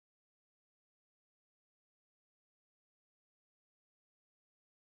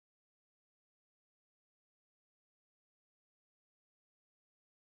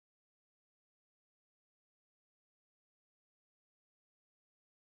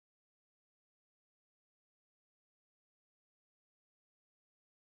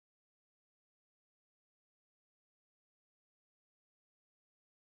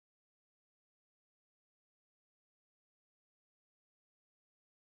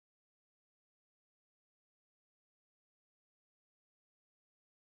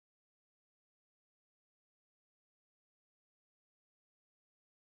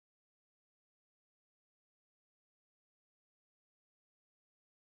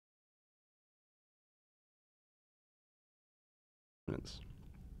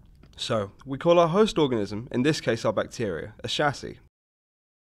So, we call our host organism, in this case our bacteria, a chassis.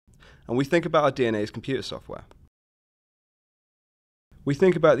 And we think about our DNA as computer software. We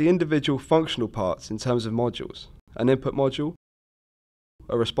think about the individual functional parts in terms of modules: an input module,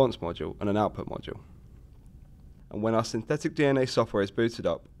 a response module, and an output module. And when our synthetic DNA software is booted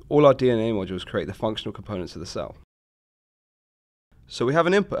up, all our DNA modules create the functional components of the cell. So we have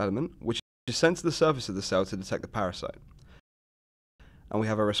an input element, which is sent to the surface of the cell to detect the parasite. And we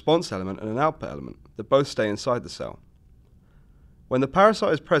have a response element and an output element that both stay inside the cell. When the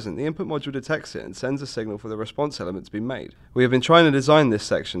parasite is present, the input module detects it and sends a signal for the response element to be made. We have been trying to design this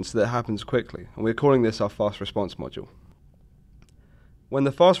section so that it happens quickly, and we're calling this our fast response module. When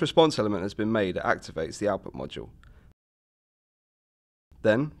the fast response element has been made, it activates the output module.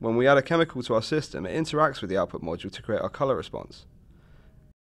 Then, when we add a chemical to our system, it interacts with the output module to create our color response.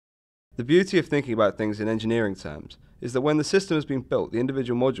 The beauty of thinking about things in engineering terms is that when the system has been built, the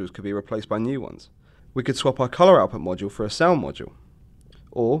individual modules could be replaced by new ones. We could swap our color output module for a sound module.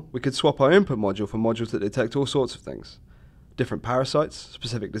 Or we could swap our input module for modules that detect all sorts of things: different parasites,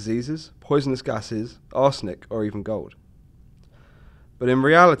 specific diseases, poisonous gases, arsenic, or even gold. But in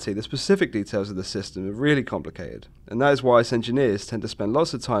reality, the specific details of the system are really complicated, and that is why us engineers tend to spend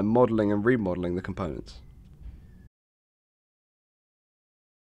lots of time modeling and remodeling the components.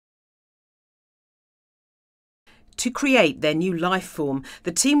 To create their new life form,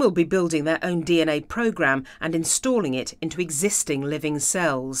 the team will be building their own DNA program and installing it into existing living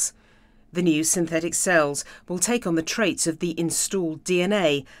cells. The new synthetic cells will take on the traits of the installed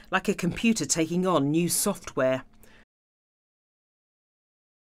DNA, like a computer taking on new software.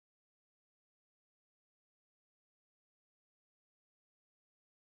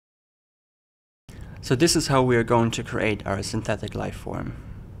 So this is how we are going to create our synthetic life form.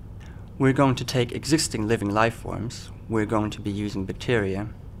 We're going to take existing living life forms, we're going to be using bacteria,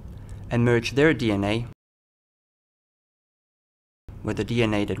 and merge their DNA with the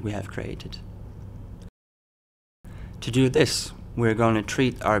DNA that we have created. To do this, we're going to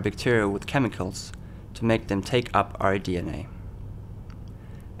treat our bacteria with chemicals to make them take up our DNA.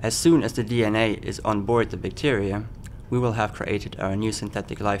 As soon as the DNA is on board the bacteria, we will have created our new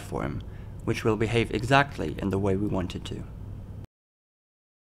synthetic life form, which will behave exactly in the way we want it to.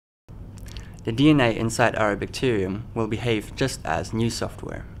 The DNA inside our bacterium will behave just as new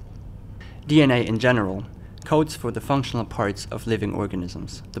software. DNA in general codes for the functional parts of living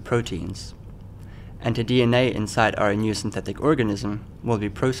organisms, the proteins. And the DNA inside our new synthetic organism will be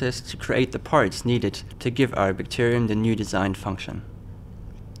processed to create the parts needed to give our bacterium the new designed function.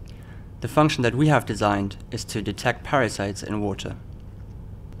 The function that we have designed is to detect parasites in water.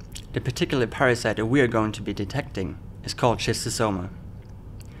 The particular parasite that we are going to be detecting is called schistosoma.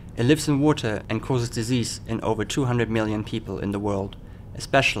 It lives in water and causes disease in over 200 million people in the world,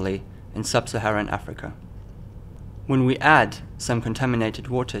 especially in sub-Saharan Africa. When we add some contaminated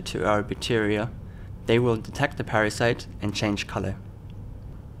water to our bacteria, they will detect the parasite and change color.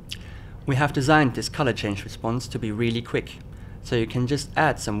 We have designed this color change response to be really quick, so you can just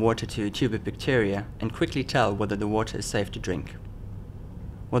add some water to a tube of bacteria and quickly tell whether the water is safe to drink.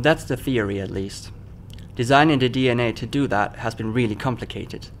 Well, that's the theory at least. Designing the DNA to do that has been really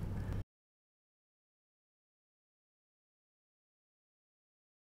complicated.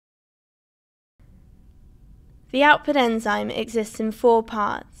 The output enzyme exists in 4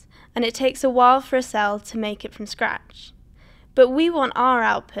 parts, and it takes a while for a cell to make it from scratch. But we want our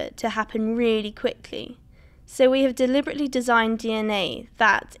output to happen really quickly, so we have deliberately designed DNA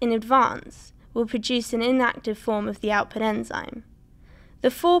that, in advance, will produce an inactive form of the output enzyme.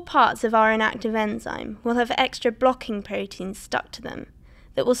 The 4 parts of our inactive enzyme will have extra blocking proteins stuck to them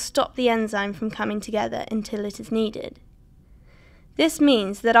that will stop the enzyme from coming together until it is needed. This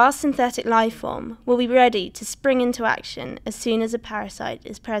means that our synthetic life form will be ready to spring into action as soon as a parasite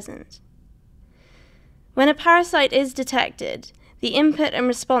is present. When a parasite is detected, the input and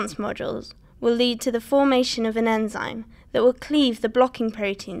response modules will lead to the formation of an enzyme that will cleave the blocking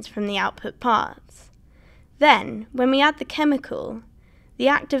proteins from the output parts. Then, when we add the chemical, the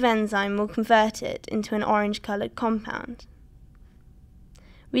active enzyme will convert it into an orange-coloured compound.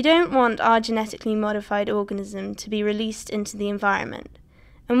 We don't want our genetically modified organism to be released into the environment,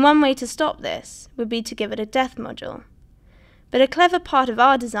 and one way to stop this would be to give it a death module. But a clever part of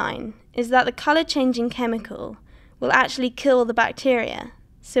our design is that the colour-changing chemical will actually kill the bacteria,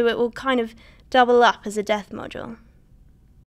 so it will kind of double up as a death module.